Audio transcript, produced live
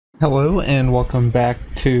Hello and welcome back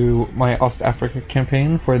to my Ostafrika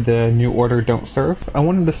campaign for the New Order Don't Serve. I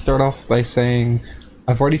wanted to start off by saying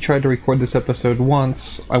I've already tried to record this episode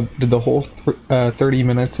once. I did the whole 30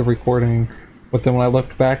 minutes of recording, but then when I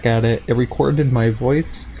looked back at it, it recorded my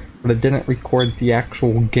voice, but it didn't record the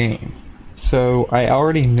actual game. So I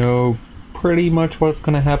already know pretty much what's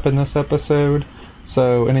going to happen this episode,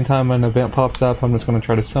 so anytime an event pops up, I'm just going to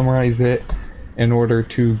try to summarize it in order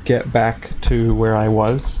to get back to where I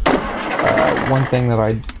was. One thing that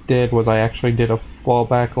I did was I actually did a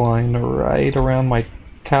fallback line right around my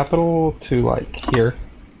capital to like here.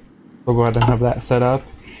 We'll go ahead and have that set up.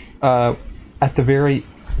 At the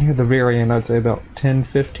near the very end, I'd say about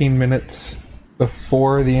 10-15 minutes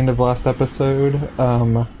before the end of last episode,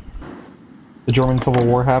 the German Civil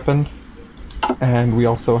War happened, and we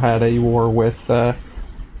also had a war with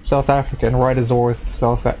South Africa, and right as the war with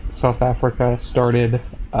South Africa started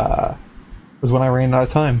was when I ran out of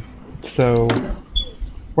time. So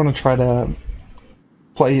we're going to try to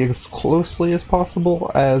play as closely as possible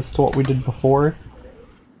as to what we did before.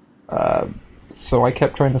 So I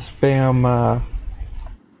kept trying to spam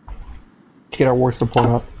to get our war support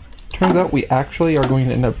up. Turns out we actually are going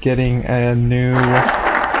to end up getting a new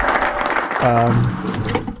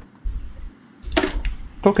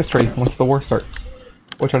focus tree once the war starts,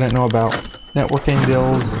 which I didn't know about. Networking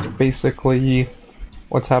deals, basically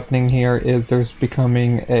what's happening here is there's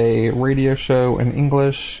becoming a radio show in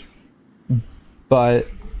English, but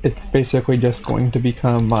it's basically just going to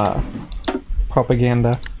become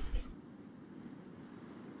propaganda.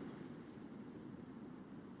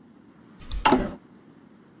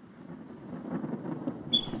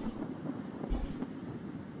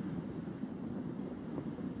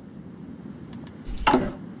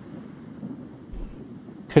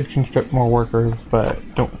 Could conscript more workers,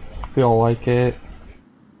 but don't feel like it.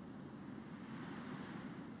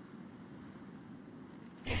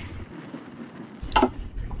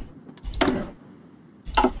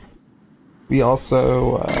 We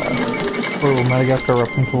also, Madagascar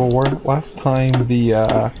erupted Civil War. Last time the,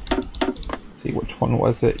 let's see, which one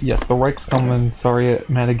was it? Yes, the Reichskommissariat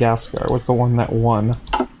Madagascar was the one that won.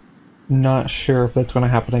 Not sure if that's going to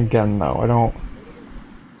happen again, though. I don't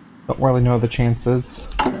really know the chances.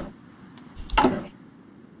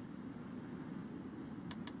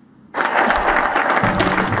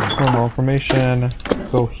 Normal information,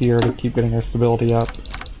 go here to keep getting our stability up.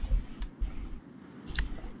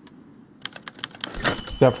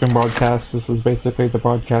 The African broadcast, this is basically the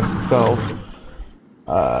broadcast itself.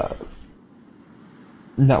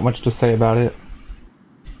 Not much to say about it.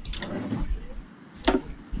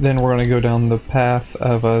 Then we're going to go down the path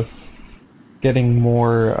of us getting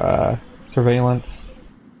more surveillance.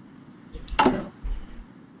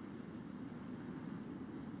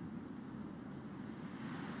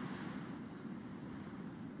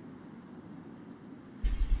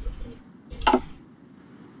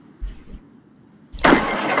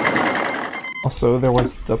 Also, there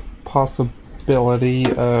was the possibility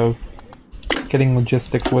of getting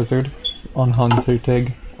Logistics Wizard on Hans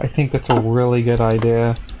Huttig. I think that's a really good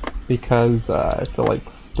idea because I feel like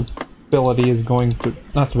stability is going to...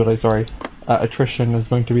 not stability, sorry. Attrition is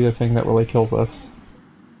going to be the thing that really kills us.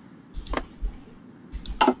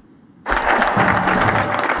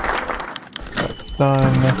 That's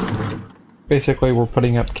done. Basically, we're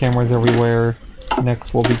putting up cameras everywhere.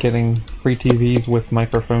 Next, we'll be getting free TVs with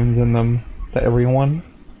microphones in them to everyone.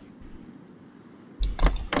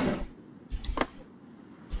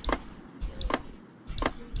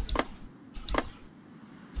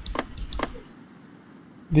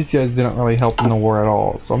 These guys didn't really help in the war at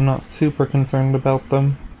all, so I'm not super concerned about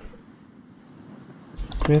them.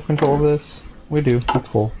 Do we have control of this? We do, that's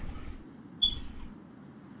cool.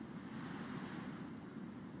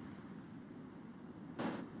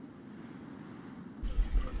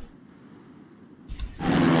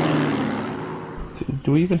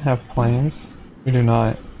 Do we even have planes? We do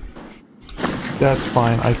not. That's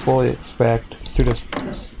fine. I fully expect is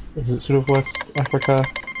it West Africa?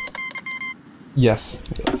 Yes,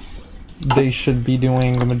 yes. They should be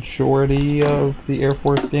doing the majority of the Air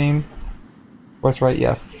Force game. That's right,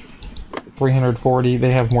 yes. 340.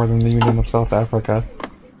 They have more than the Union of South Africa.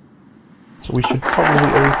 So we should probably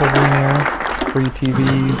always have them there. Free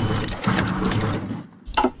TVs.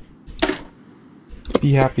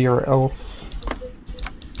 Be happy or else.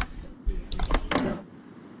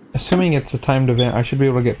 Assuming it's a timed event, I should be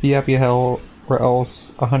able to get Be Happy Hell or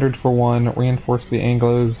else 100 for 1, reinforce the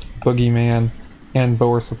Anglos, Boogeyman, and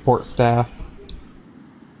Boer support staff.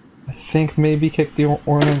 I think maybe kick the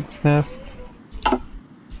Ordnance Nest, but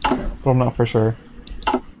I'm not for sure.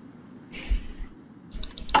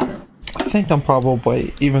 think I'm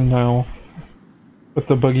probably, even though with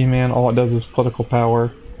the boogeyman all it does is political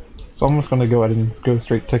power, so I'm just going to go ahead and go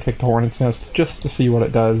straight to kick the hornet's nest just to see what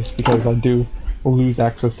it does, because I do lose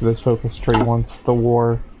access to this focus tree once the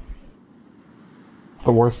war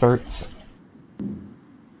starts.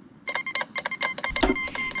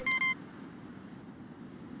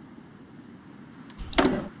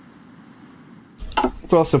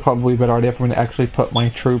 It's also probably a better idea for me to actually put my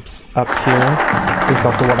troops up here, based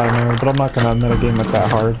off of what I know, but I'm not going to metagame it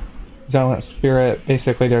that hard. Silent Spirit,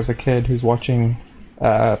 basically there's a kid who's watching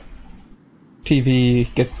TV,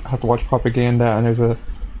 has to watch propaganda, and there's a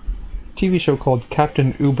TV show called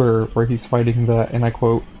Captain Uber where he's fighting the, and I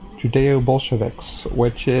quote, Judeo-Bolsheviks,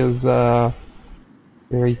 which is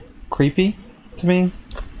very creepy to me.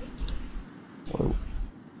 Whoa.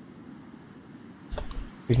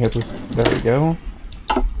 We can get this, there we go.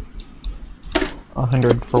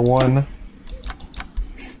 100 for one.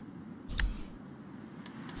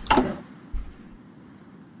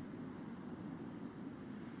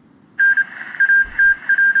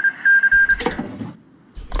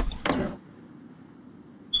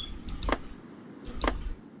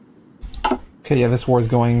 Okay, yeah, this war is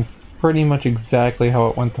going pretty much exactly how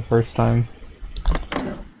it went the first time.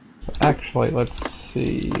 Actually, let's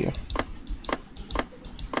see.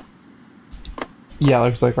 Yeah,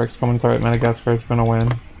 looks like Rex Commons alright, Madagascar is gonna win.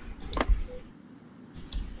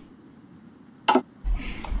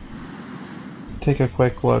 Let's take a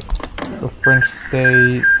quick look. The French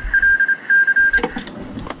state.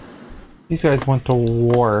 These guys went to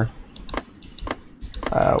war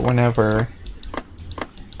whenever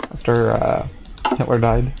after Hitler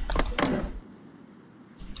died.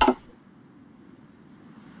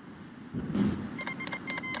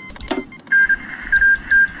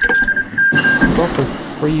 There's also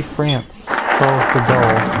Free France, Charles de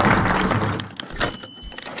Gaulle.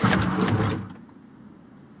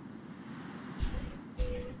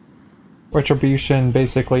 Retribution,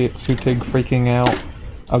 basically it's Huttig freaking out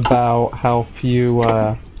about how few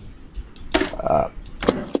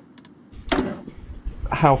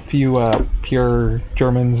pure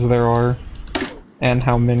Germans there are, and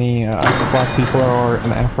how many black people there are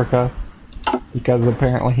in Africa, because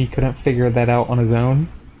apparently he couldn't figure that out on his own.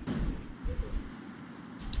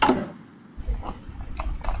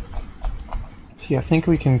 See, I think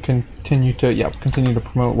we can continue to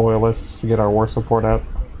promote loyalists to get our war support up.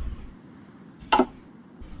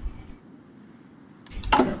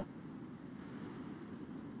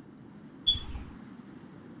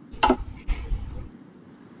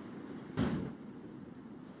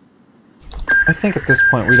 I think at this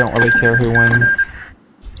point we don't really care who wins.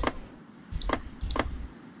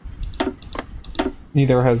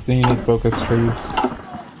 Neither has the unique focus trees.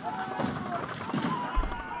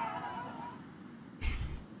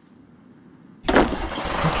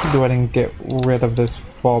 I should go ahead and get rid of this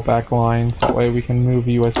fallback line so that way we can move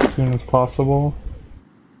you as soon as possible.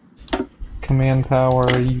 Command power,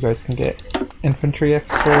 you guys can get infantry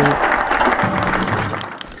expert.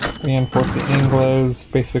 Reinforce the Anglos.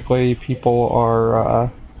 Basically, people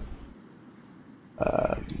are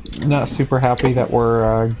not super happy that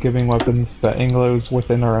we're giving weapons to Anglos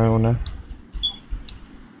within our own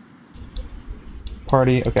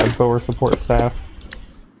party. Okay, Boer support staff.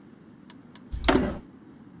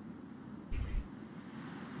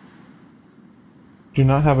 Do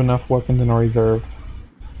not have enough weapons in our reserve.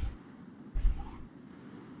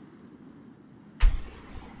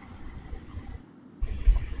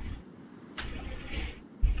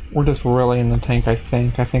 We're just really in the tank, I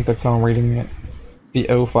think. I think that's how I'm reading it. The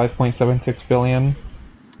O 5.76 billion.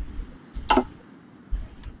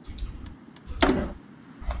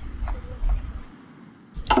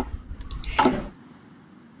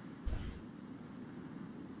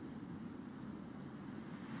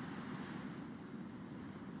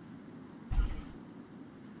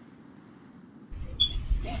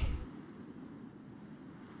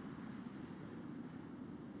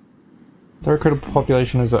 The recruitable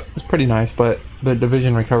population is pretty nice, but the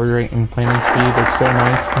division recovery rate and planning speed is so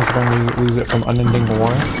nice considering we lose it from unending war.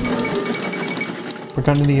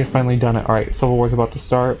 Burgundy has finally done it. Alright, Civil War is about to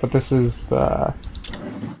start, but this is the...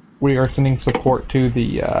 We are sending support to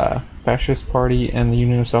the Fascist Party and the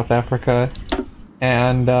Union of South Africa,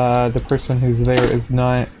 and the person who's there is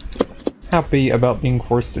not happy about being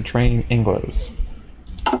forced to train Anglos.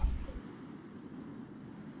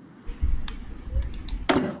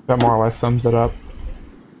 That more or less sums it up.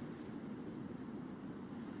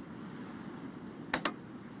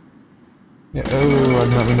 Yeah, oh, I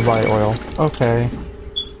did not mean to buy oil. Okay.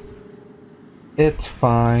 It's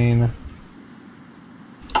fine.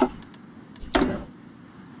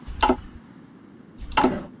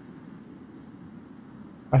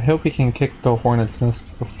 I hope he can kick the hornet's nest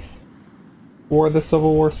before the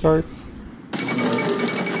Civil War starts.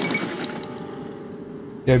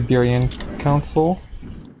 The Iberian Council.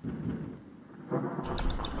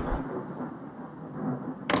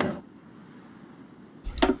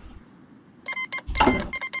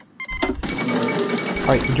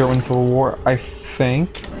 Alright, the German Civil War, I think.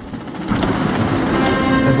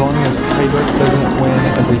 As long as Hajduk doesn't win,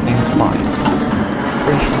 everything's fine.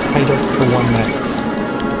 Pretty sure Hajduk's the one that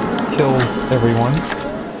kills everyone.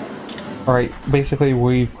 Alright, basically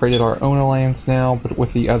we've created our own alliance now, but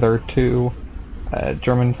with the other two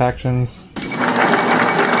German factions. There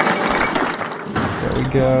we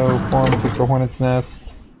go, form, kick the hornet's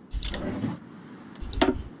nest.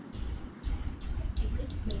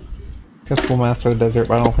 Guess we'll master the desert,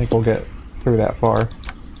 but I don't think we'll get through that far.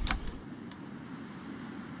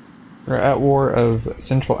 We're at war of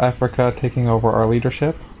Central Africa taking over our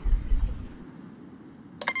leadership.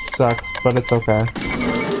 Sucks, but it's okay.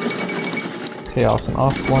 Chaos in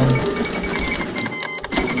Ostland.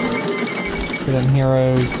 Hidden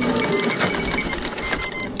heroes.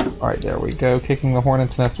 Alright, there we go. Kicking the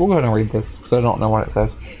hornet's nest. We'll go ahead and read this, because I don't know what it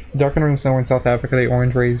says. Darkened room somewhere in South Africa, the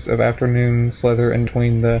orange rays of afternoon slither in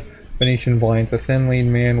between the Venetian blinds. A thin,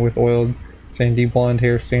 lean man with oiled, sandy blonde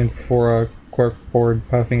hair stands before a corkboard,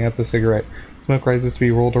 puffing at the cigarette. Smoke rises to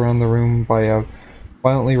be rolled around the room by a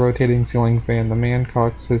violently rotating ceiling fan. The man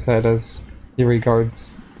cocks his head as he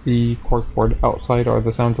regards the corkboard. Outside are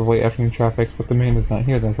the sounds of late afternoon traffic, but the man does not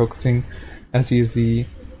hear them, focusing as he is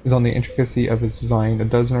on the intricacy of his design. A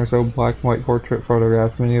dozen or so black and white portrait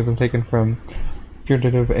photographs, many of them taken from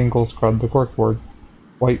furtive angles, crowd the corkboard.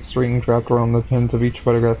 White strings wrapped around the pins of each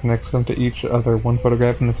photograph next them to each other. One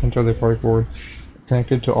photograph in the center of the corkboard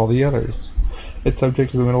connected to all the others. Its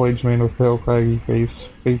subject is a middle-aged man with pale, craggy face,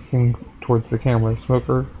 facing towards the camera.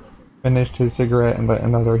 Smoker finished his cigarette and lit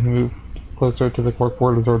another. He moved closer to the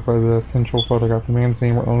corkboard, absorbed by the central photograph. The man's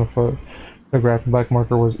name on the photograph in black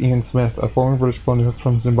marker was Ian Smith, a former British colonist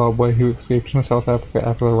from Zimbabwe who escaped into South Africa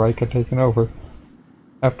after the Reich had taken over.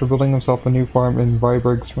 After building himself a new farm in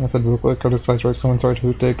Viberg, Smith had vocally criticized Reich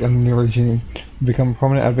Huttig and the new regime, to become a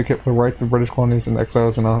prominent advocate for the rights of British colonies and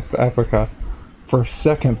exiles in East Africa. For a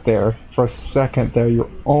second there,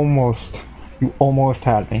 you almost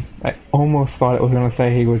had me. I almost thought it was going to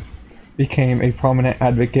say he became a prominent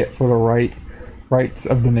advocate for the rights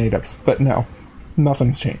of the natives, but no,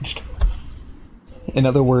 nothing's changed. In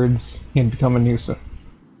other words, he had become a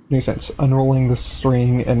nuisance. Unrolling the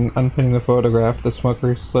string and unpinning the photograph, the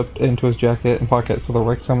smoker slipped into his jacket and pocket. So the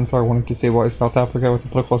Reichskommissar wanted to stabilize South Africa with a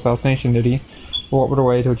political assassination, did he? But what better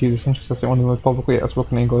way to achieve this success than one of the most publicly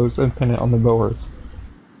outspoken Anglos and pin it on the Boers?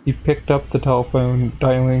 He picked up the telephone,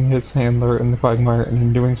 dialing his handler in the quagmire, and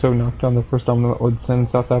in doing so knocked down the first domino that would send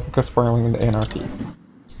South Africa spiraling into anarchy.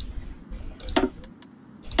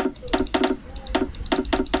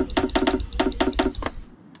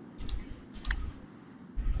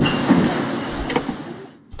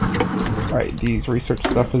 Alright, these research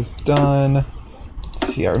stuff is done.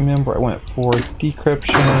 Let's see, I remember I went for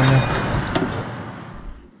decryption.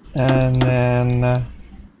 And then...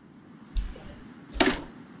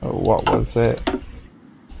 oh, what was it?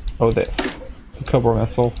 Oh, this. The Cobra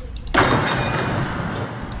missile.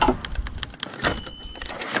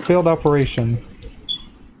 Failed operation.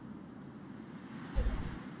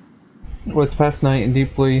 It was past night and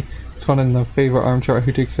deeply squatted in the favorite armchair.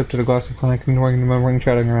 Huttig accepted a glass of cognac, ignoring the murmuring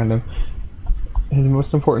chatting around him. His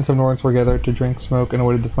most important subordinates were gathered to drink, smoke, and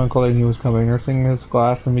awaited the phone call they knew was coming. Nursing his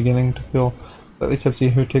glass and beginning to feel slightly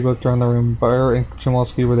tipsy, Huttig looked around the room. Bayer and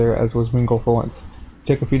Chmielewski were there, as was Mingle for once. He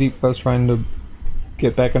took a few deep breaths, trying to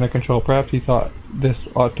get back under control. Perhaps he thought this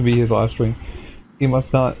ought to be his last drink. He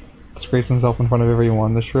must not disgrace himself in front of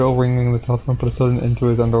everyone. The shrill ringing of the telephone put a sudden end to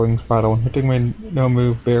his underling's prattle. When Huttig made no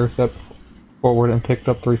move, Bayer stepped forward and picked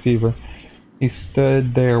up the receiver. He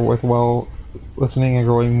stood there with listening and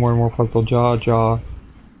growing more and more puzzled. Jaw.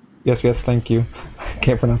 Yes, thank you.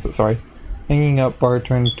 Can't pronounce it, sorry. Hanging up, Barr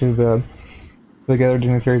turned to the gathered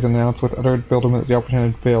dignitaries and announced with utter bewilderment that the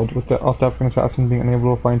operation had failed, with the Ostafrikan assassin being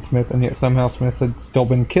unable to find Smith, and yet somehow Smith had still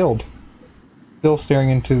been killed. Still staring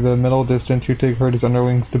into the middle distance, Huttig heard his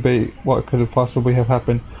underlings debate what could have possibly have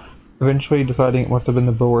happened, eventually deciding it must have been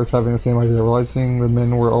the Boers having the same idea. Realizing the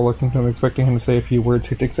men were all looking to him, expecting him to say a few words,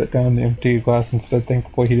 Huttig set down the empty glass instead.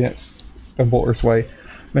 Thankfully he didn't stumble or sway.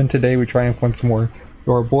 Men, today we triumph once more.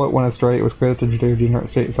 Though our bullet went astray, it was clear that the degenerate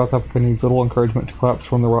state of South Africa needs little encouragement to collapse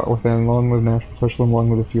from the rot within. Long live national socialism, long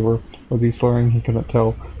live the Fuhrer. Was he slurring? He couldn't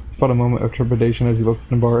tell. He felt a moment of trepidation as he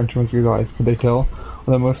looked into Chmielewski's eyes. Could they tell?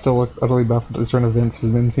 Although most still looked utterly baffled at certain events, his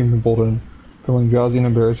men seemed emboldened. Feeling drowsy and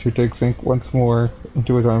embarrassed, Huttig sank once more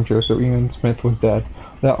into his armchair, so Ian Smith was dead.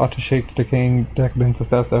 That ought to shake the decaying decadence of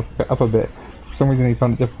South Africa up a bit. For some reason he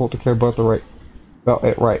found it difficult to care about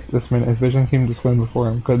it right this minute. His vision seemed to swim before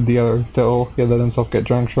him. Could the other still? He had let himself get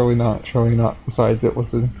drunk? Surely not. Surely not. Besides, it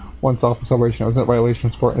was a once-off celebration. It wasn't a violation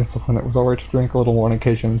of sport and discipline. It was alright to drink a little more on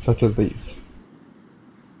occasions such as these.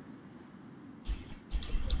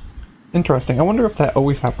 Interesting. I wonder if that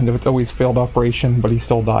always happens, if it's always failed operation, but he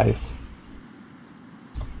still dies.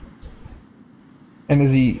 And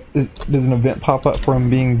does an event pop up from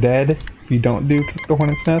being dead if you don't do Kick the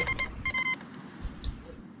Hornet's Nest?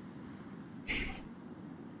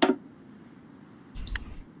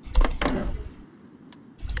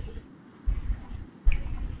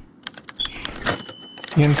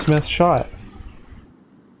 Ian Smith shot.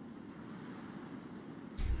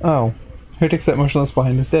 Oh. Huttig sat motionless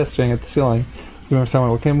behind his desk, staring at the ceiling. As if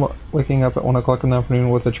someone waking up at 1 o'clock in the afternoon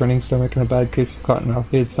with a churning stomach and a bad case of cottonmouth.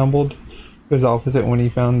 He had stumbled to his office when he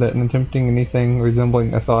found that in attempting anything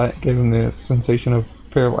resembling a thought gave him the sensation of a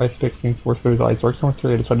pair of ice picks being forced through his eyes. Worked so much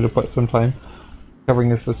that he decided to put some time covering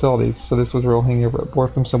his facilities, so this was a real hangover. It bore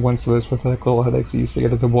some semblance to those pathetic little headaches he used to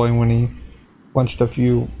get as a boy when he lunched a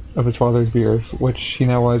few of his father's beers, which he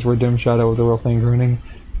now realized were a dim shadow of the real thing. Grinning,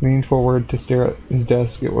 he leaned forward to stare at his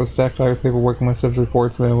desk. It was stacked high with paperwork, missives,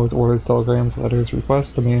 reports, memos, orders, telegrams, letters,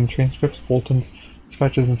 requests, demands, transcripts, bulletins,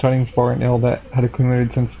 dispatches, and tidings far and ill that had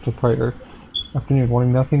accumulated since the prior afternoon,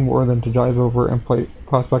 wanting nothing more than to drive over and play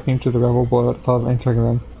prospecting to the rebel below at the thought of answering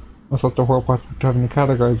them. Much less the horrible prospect of having to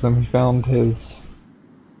categorize them. He found his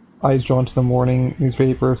eyes drawn to the morning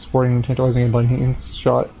newspaper sporting the tantalizing headline: Ian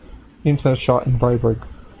Smith shot in Freiburg.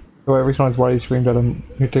 Though every time his body screamed at him,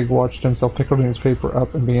 Huttig watched himself pick the newspaper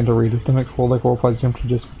up and began to read. His stomach full like World Prize attempt to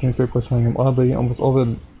just the newspaper was telling him. Oddly, almost all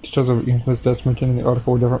the details of Ian Smith's death mentioned in the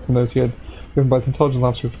article were different from those he had given by his intelligence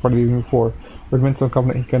officers the party the evening before. Were been so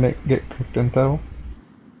confident he couldn't get correct info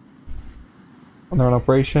on their own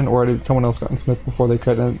operation, or had someone else gotten Smith before they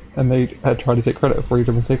could, and they had tried to take credit for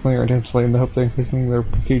either mistakenly or intentionally in the hope of increasing their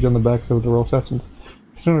prestige on the backs of the real assassins.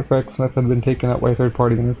 Sooner fact, Smith had been taken out by a third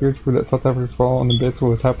party, and it appears to prove that South Africa's fall on the abyss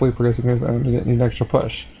was happily progressing his own and didn't need an extra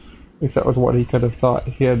push. At least that was what he could have thought.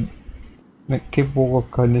 He had capable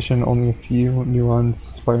of cognition, only a few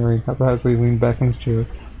neurons firing. Haphazardly leaned back in his chair,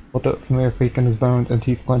 felt a familiar creak in his bones, and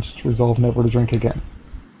teeth clenched, resolved never to drink again.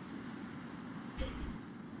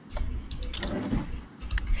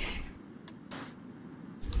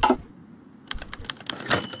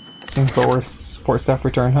 Seeing support staff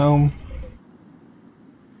return home.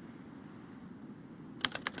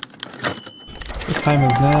 The time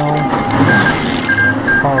is now.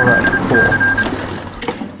 Alright, cool.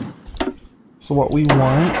 So what we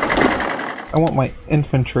want, I want my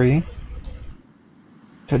infantry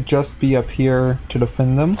to just be up here to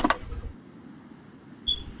defend them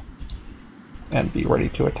and be ready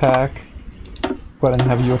to attack. Go ahead and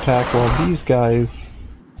have you attack while these guys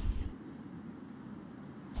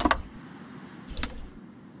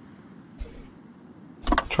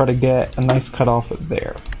try to get a nice cutoff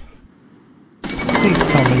there. Please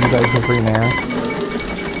tell me you guys have green air.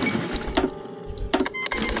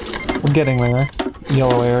 We're getting there.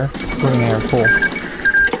 Yellow air, green air, cool.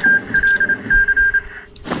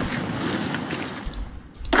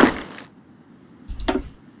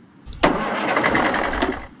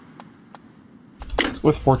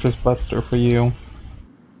 With Fortress Buster for you.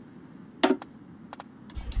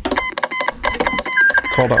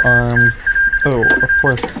 Call to arms. Oh, of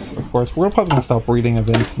course. We're probably gonna stop reading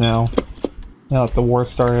events now. Now that the war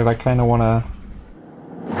started, I kinda wanna...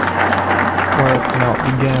 now it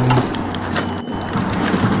begins.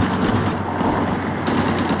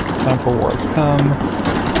 Time for wars come.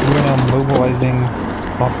 We're now mobilizing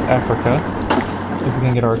Ostafrika. If we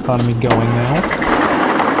can get our economy going now.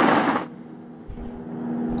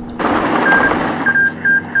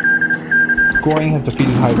 Goring has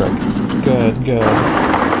defeated Hydric. Good, good.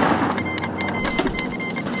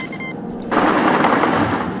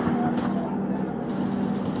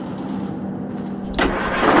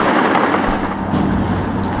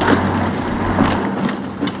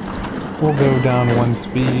 We'll go down 1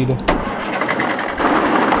 speed.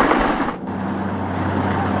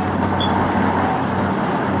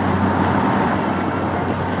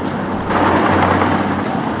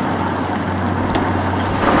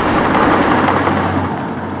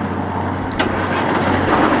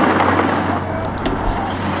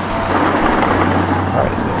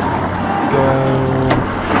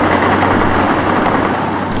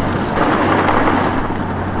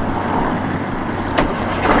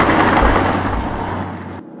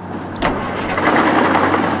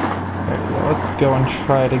 go and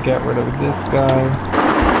try to get rid of this guy.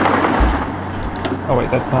 Oh wait,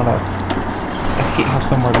 that's not us. I hate how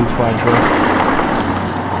somewhere these flags are.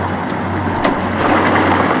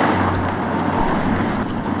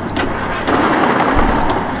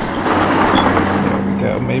 There we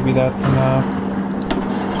go, maybe that's enough.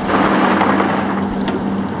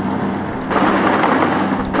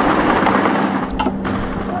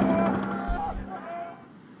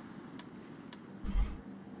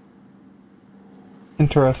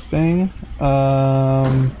 Interesting.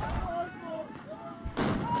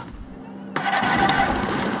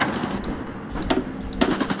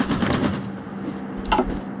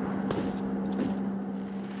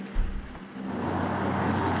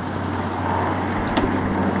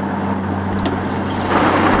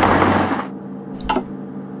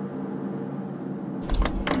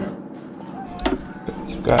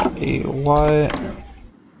 We've got a what?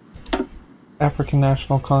 African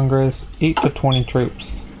National Congress, 8 to 20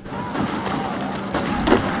 troops.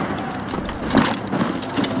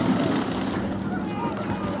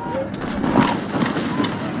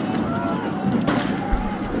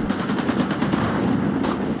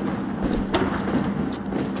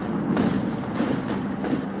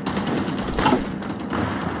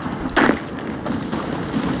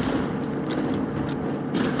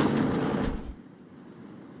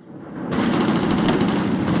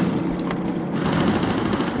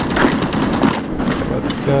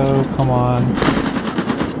 Go, come on.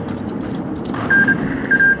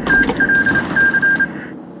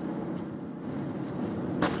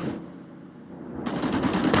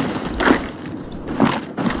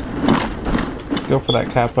 Let's go for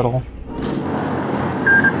that capital.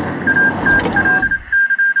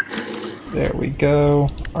 There we go.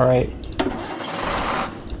 Alright.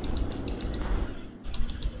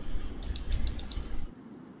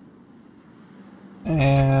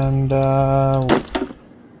 And,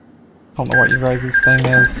 I don't know what your guys' thing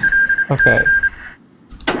is. Okay.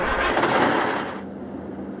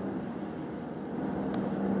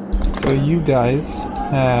 So you guys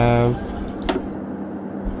have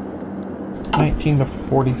 19 to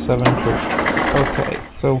 47 troops. Okay,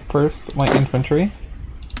 so first my infantry.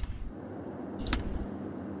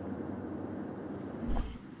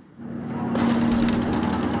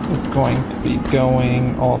 Is going to be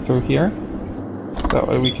going all through here. So that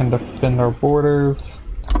way we can defend our borders.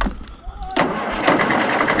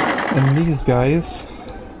 And these guys,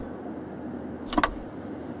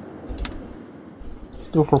 let's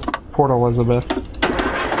go for Port Elizabeth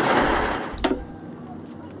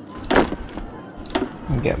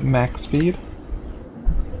and get max speed.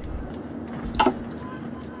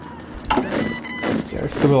 Yeah,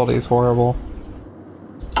 stability is horrible.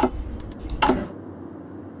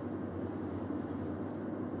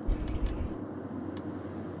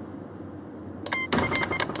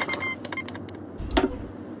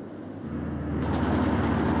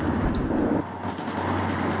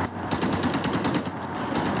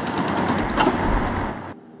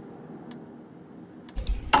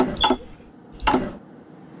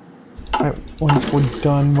 Once we're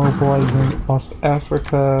done mobilizing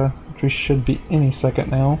Ostafrika, which we should be any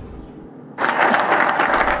second now,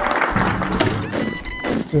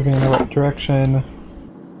 moving in the right direction.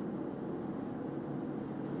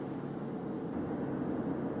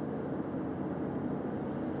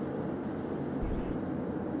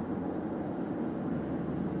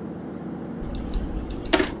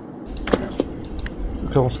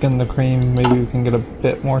 So we'll skin the cream, maybe we can get a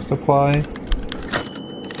bit more supply.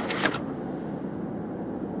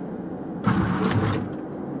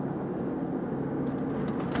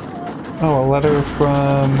 Oh, a letter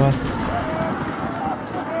from...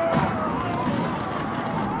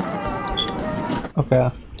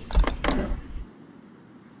 Okay.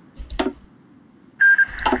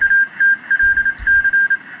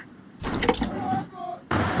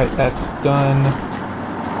 Right, that's done.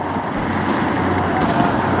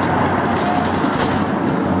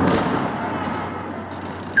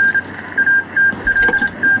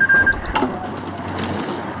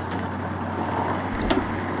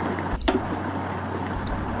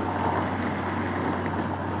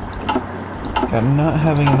 Yeah, not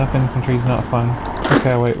having enough infantry is not fun.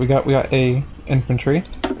 Okay, wait, we got A infantry.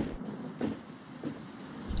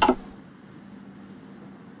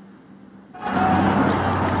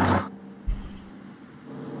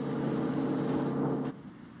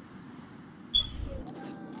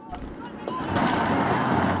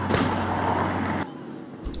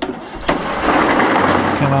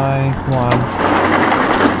 Can I? Come on.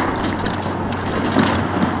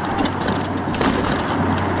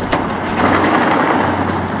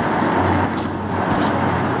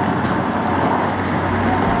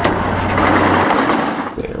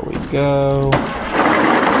 go.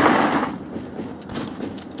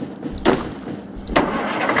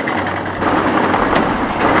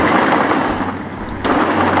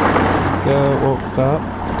 Go. Oh, stop.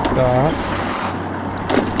 Stop.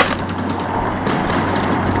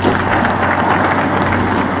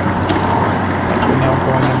 We're now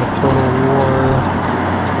going into total war.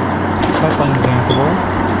 That line's answerable,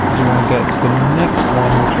 because we want to get to the next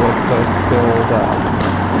one, which lets us build up.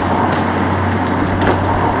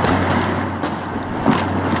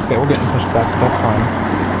 Okay, we're getting pushed back, but that's fine.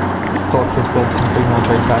 It lets us build some free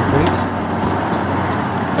military factories.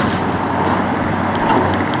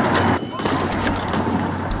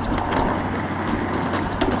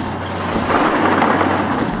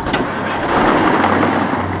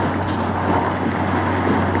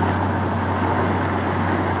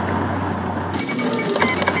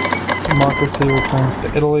 Democracy returns to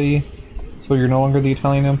Italy, so you're no longer the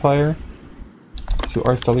Italian Empire. So you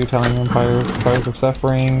are still the Italian Empire. Empires of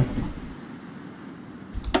Suffering.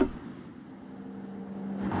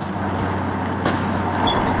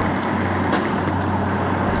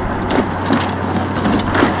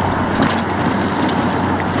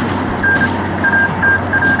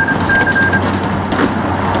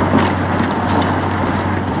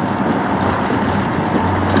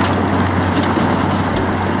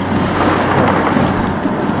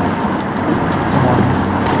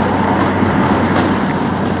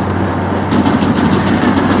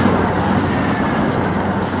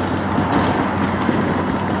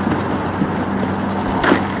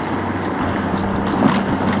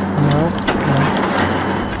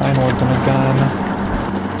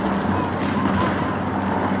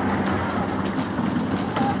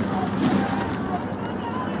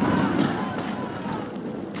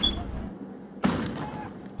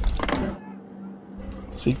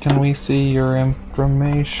 See, can we see your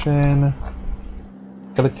information?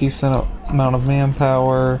 Got a decent amount of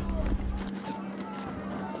manpower.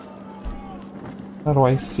 How do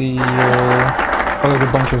I see your... Oh, there's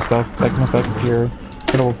a bunch of stuff that can affect your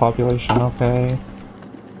total population, okay.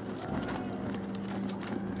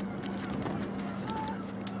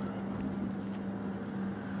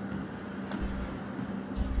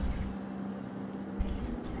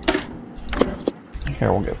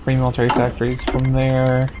 Here, we'll get free military factories from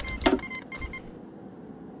there.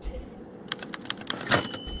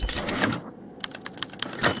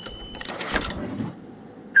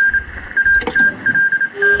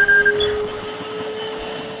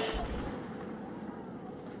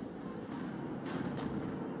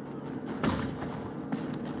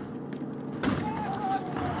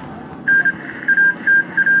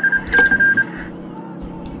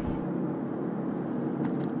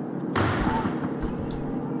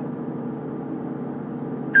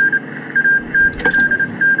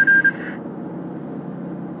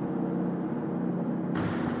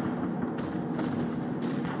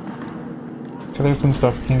 So there's some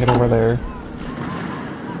stuff we can get over there.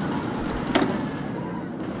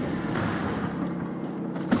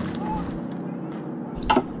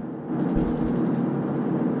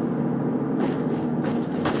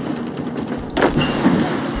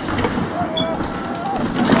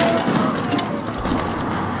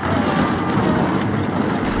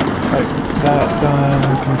 Alright, that done,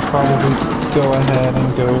 we can probably go ahead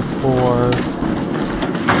and go for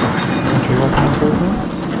entry weapon improvements.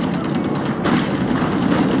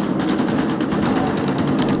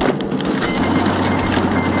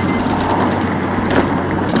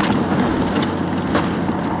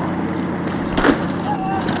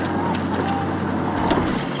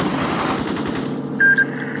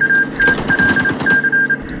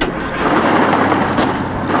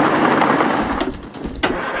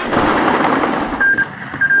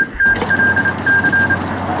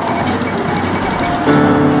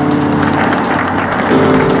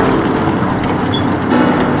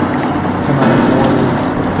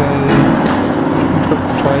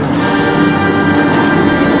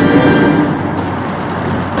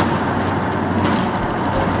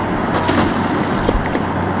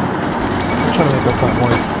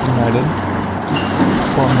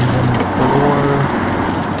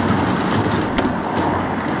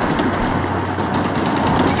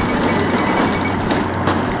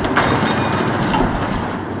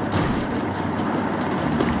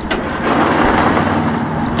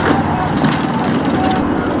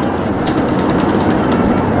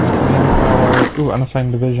 Ooh,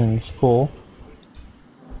 unassigned divisions, cool.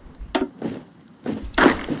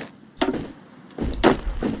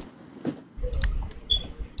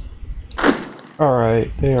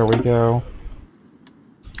 Alright, there we go.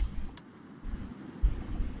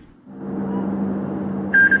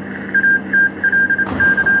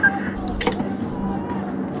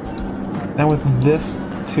 Now with this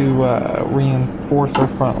to reinforce our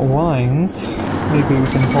front lines, maybe we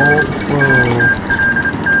can hold... Whoa.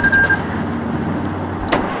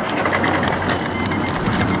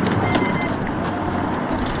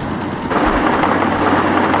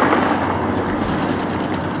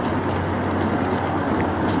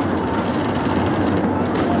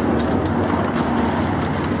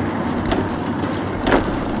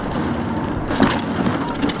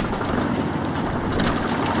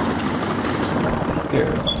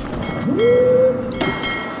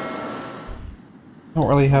 Don't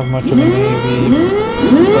really have much of a navy,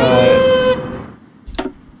 but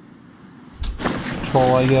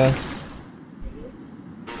patrol, I guess.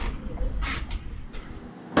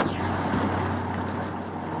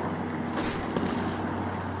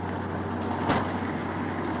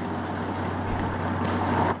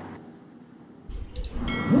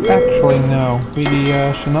 Actually, no. We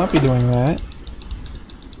should not be doing that.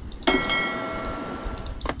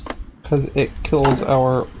 Because it kills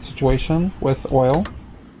our situation with oil.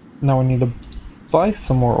 Now we need to buy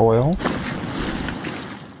some more oil.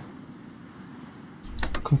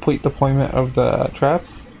 Complete deployment of the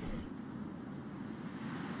traps.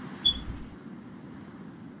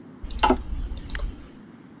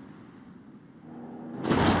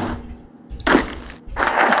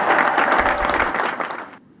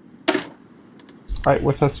 Alright,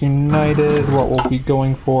 with us united, what we'll be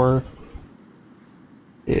going for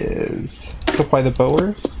is supply the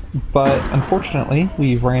bowers, but unfortunately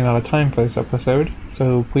we've ran out of time for this episode,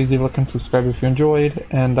 so please leave a like and subscribe if you enjoyed,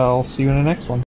 and I'll see you in the next one.